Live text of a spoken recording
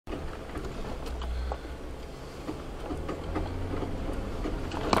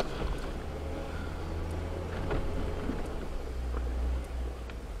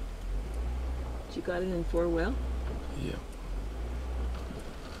You got it in 4-well? Yeah.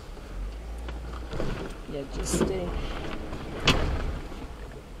 Yeah, just stay.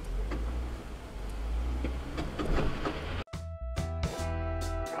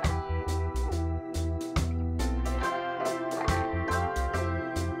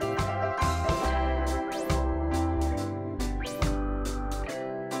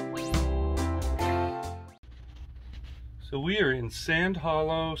 So we are in Sand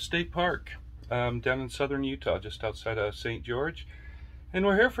Hollow State Park, down in southern Utah, just outside of St. George. And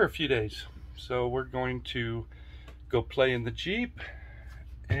we're here for a few days. So we're going to go play in the Jeep.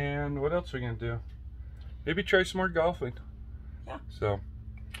 And what else are we going to do? Maybe try some more golfing. Yeah. So,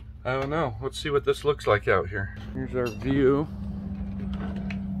 I don't know. Let's see what this looks like out here. Here's our view.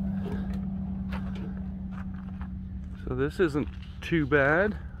 So this isn't too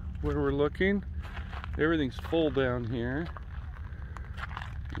bad where we're looking. Everything's full down here,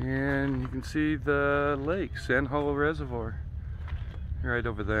 and you can see the lake, Sand Hollow Reservoir, right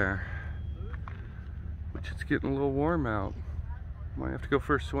over there, which it's getting a little warm out. Might have to go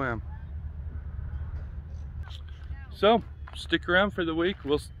for a swim. So stick around for the week.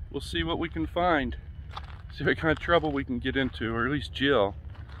 We'll see what we can find, see what kind of trouble we can get into, or at least Jill.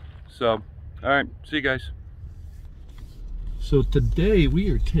 So all right, see you guys. So today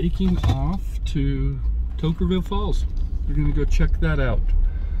we are taking off to Toquerville Falls. We're gonna go check that out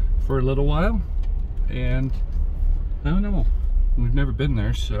for a little while, and I don't know, we've never been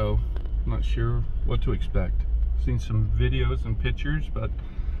there, so I'm not sure what to expect. Seen some videos and pictures, but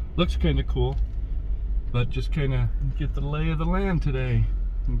looks kind of cool. But just kind of get the lay of the land today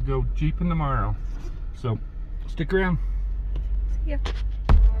and go jeeping tomorrow. So stick around. See ya.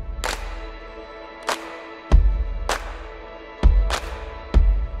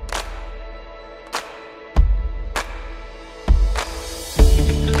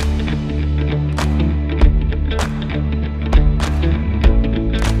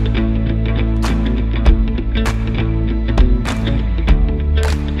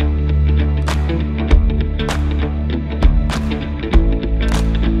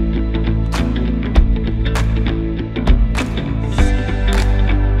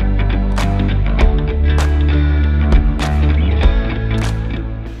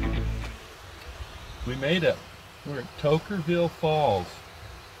 We made it. We're at Toquerville Falls.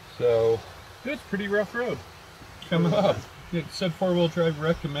 So it's a pretty rough road coming up. It said 4-wheel drive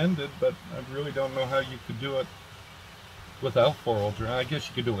recommended, but I really don't know how you could do it without 4-wheel drive. I guess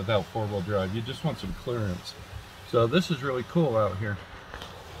you could do it without 4-wheel drive. You just want some clearance. So this is really cool out here.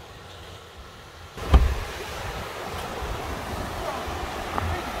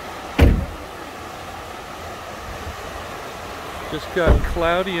 Just got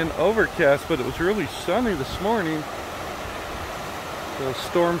cloudy and overcast, but it was really sunny this morning. The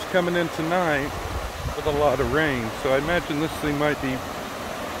storm's coming in tonight with a lot of rain, so I imagine this thing might be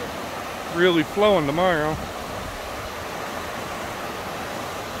really flowing tomorrow.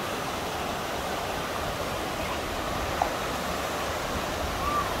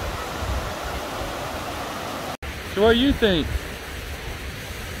 So what do you think?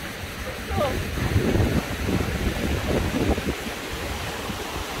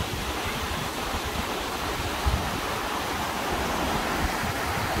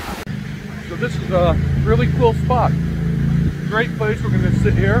 So this is a really cool spot. Great place. We're going to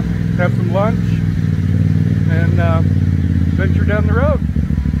sit here, have some lunch, and venture down the road.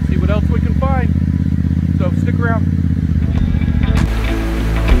 See what else we can find. So stick around.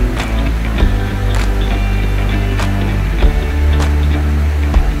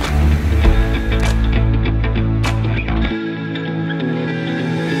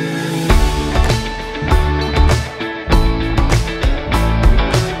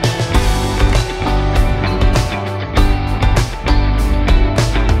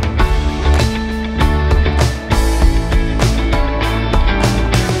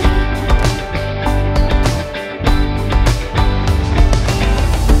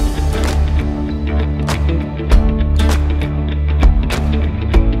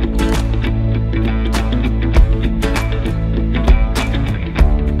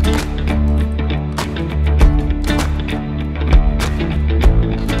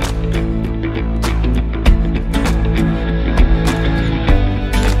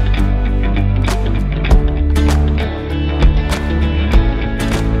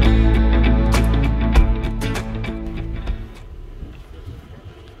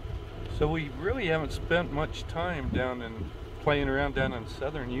 So we really haven't spent much time playing around down in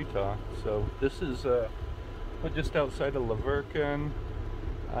southern Utah. So this is just outside of Lavercan,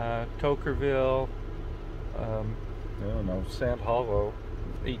 Toquerville, I don't know, Sand Hollow.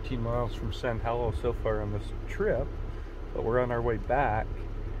 18 miles from San Paulo so far on this trip, but we're on our way back,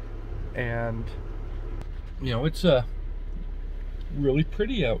 and you know, it's really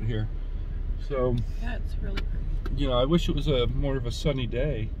pretty out here. So Yeah, it's really pretty. you know, I wish it was a more of a sunny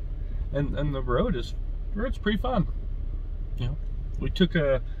day, and the road's pretty fun. You know,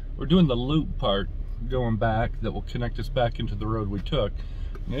 we're doing the loop part going back that will connect us back into the road we took,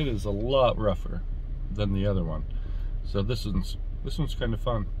 and it is a lot rougher than the other one. So this one's kind of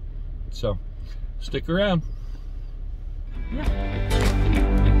fun. So stick around. Yeah.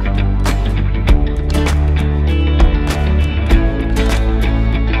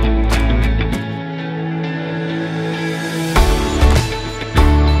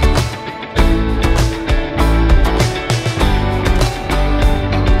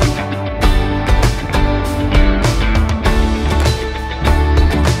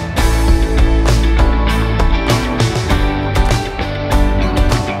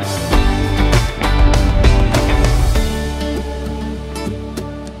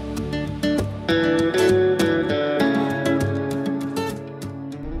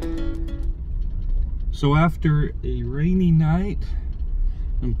 So after a rainy night,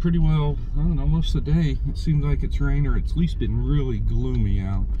 and pretty well, I don't know, most of the day, it seemed like it's rained, or it's at least been really gloomy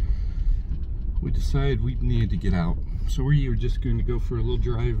out, we decided we needed to get out. So we were just going to go for a little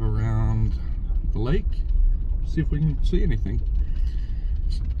drive around the lake, see if we can see anything.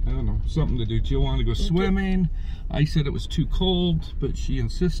 I don't know, something to do. Jill wanted to go swimming. I said it was too cold, but she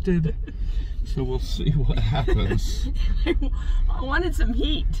insisted. So we'll see what happens. I wanted some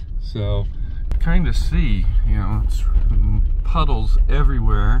heat. So, kind of see, you know, it's puddles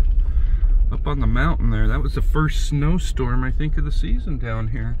everywhere up on the mountain there. That was the first snowstorm, I think, of the season down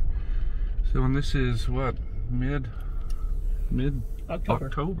here. So, and this is what, mid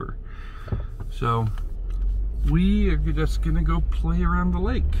October. So we are just gonna go play around the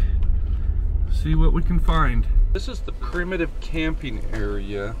lake, see what we can find. This is the primitive camping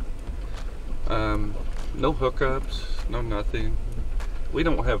area. No hookups, no nothing. We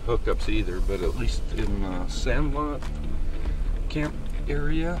don't have hookups either, but at least in Sandlot camp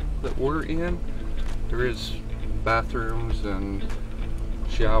area that we're in, there is bathrooms and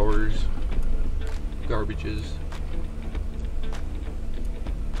showers, garbages.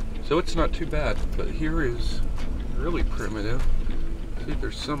 So it's not too bad, but here is really primitive. See,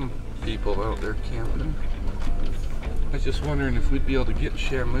 there's some people out there camping. I was just wondering if we'd be able to get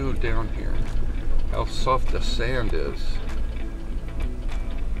Shamu down here. How soft the sand is.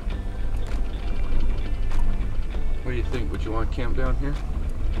 What do you think? Would you want to camp down here?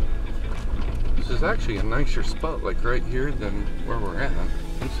 This is actually a nicer spot, like right here, than where we're at.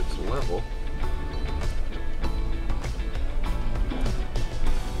 At least it's level.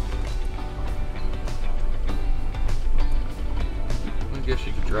 I guess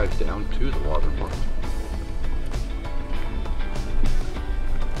you could drive down to the water park.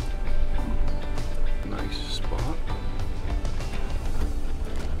 Nice spot.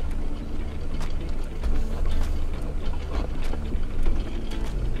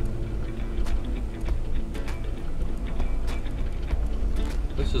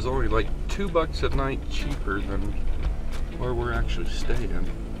 This is only like $2 a night cheaper than where we're actually staying.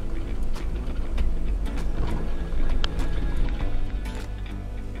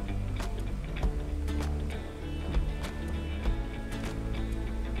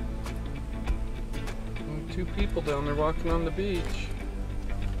 Two people down there walking on the beach.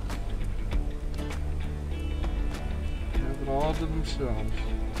 Have it all to themselves.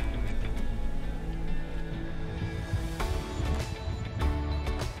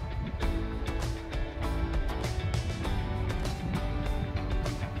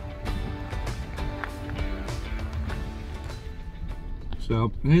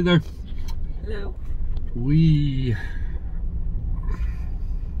 So, hey there. Hello. We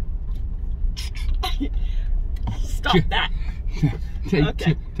Stop that.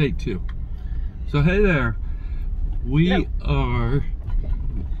 Take two. So hey there. We are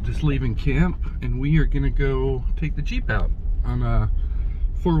just leaving camp, and we are gonna go take the Jeep out on a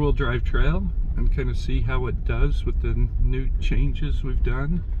 4-wheel drive trail and kind of see how it does with the new changes we've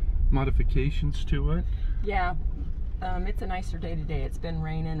done, modifications to it. Yeah, it's a nicer day today. It's been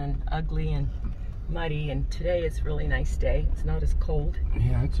raining and ugly and muddy, and today is a really nice day. It's not as cold.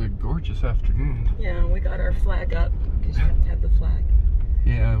 Yeah, it's a gorgeous afternoon. Yeah, we got our flag up because you have to have the flag.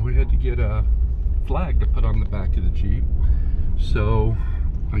 Yeah, we had to get a flag to put on the back of the Jeep, so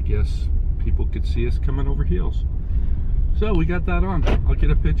I guess people could see us coming over heels. So we got that on. I'll get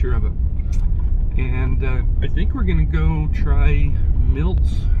a picture of it. And I think we're gonna go try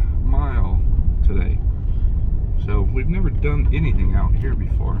Milt's Mile today. So we've never done anything out here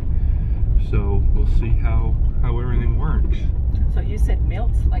before. So we'll see how everything works. So you said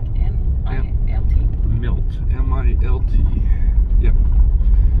Milt, like M-I-L-T? Milt, M-I-L-T. Yep.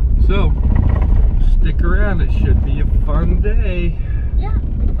 So stick around, it should be a fun day. Yeah,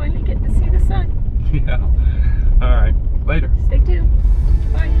 we finally get to see the sun. Yeah. Alright, later. Stay tuned.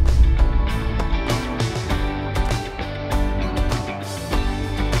 Bye.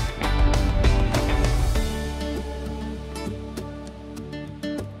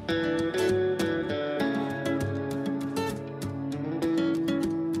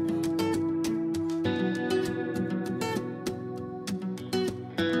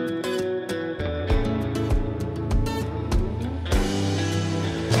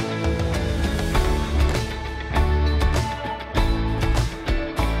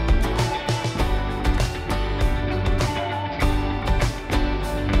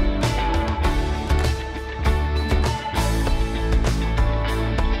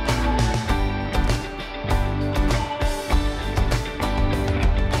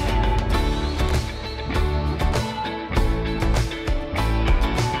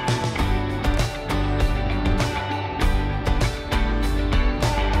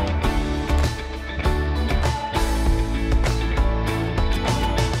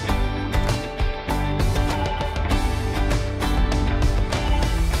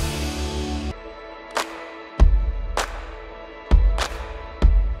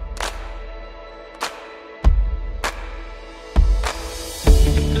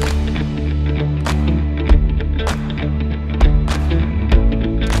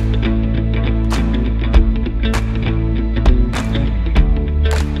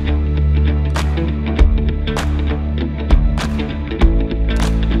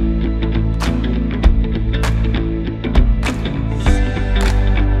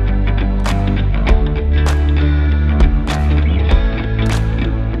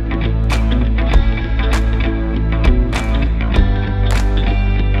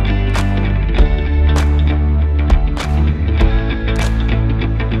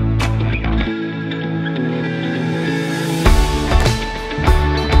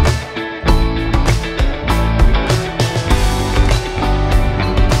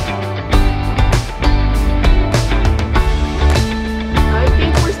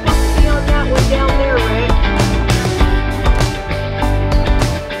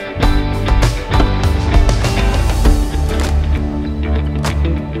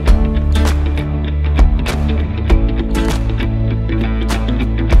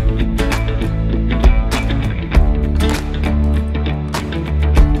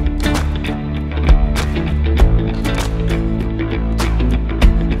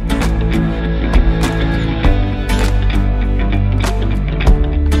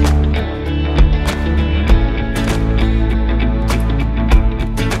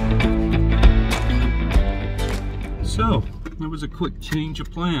 So, that was a quick change of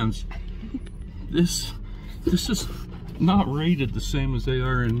plans. This is not rated the same as they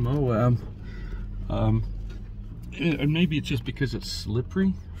are in Moab. And maybe it's just because it's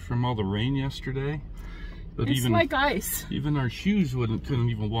slippery from all the rain yesterday. But it's even like ice. Even our shoes couldn't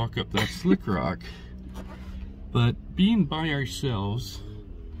even walk up that slick rock. But being by ourselves,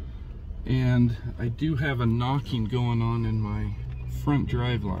 and I do have a knocking going on in my front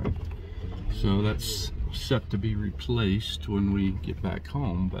drive line, so that's set to be replaced when we get back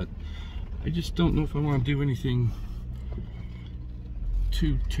home. But I just don't know if I want to do anything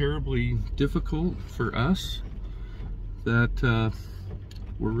too terribly difficult for us that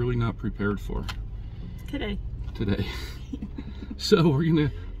we're really not prepared for Today. So we're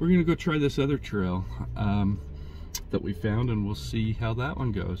gonna go try this other trail that we found, and we'll see how that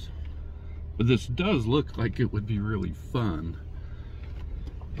one goes. But this does look like it would be really fun,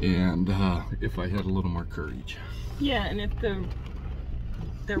 and if I had a little more courage. Yeah, and if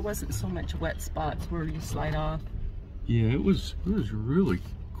there wasn't so much wet spots where you slide off. Yeah, it was really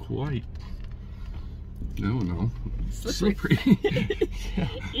quite, no, slippery. Yeah.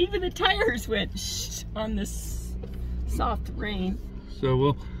 Even the tires went shh on this soft rain.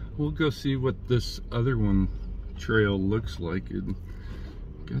 So we'll go see what this other one trail looks like. And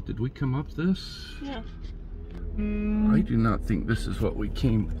God, did we come up this? Yeah. I do not think this is what we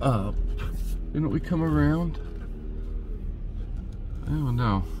came up. Didn't we come around? I don't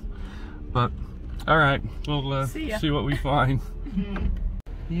know. But all right, we'll see what we find.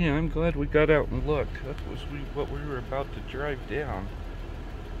 Yeah, I'm glad we got out and looked. That was what we were about to drive down.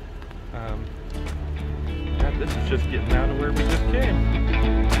 God, this is just getting out of where we just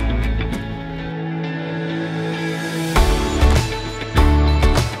came.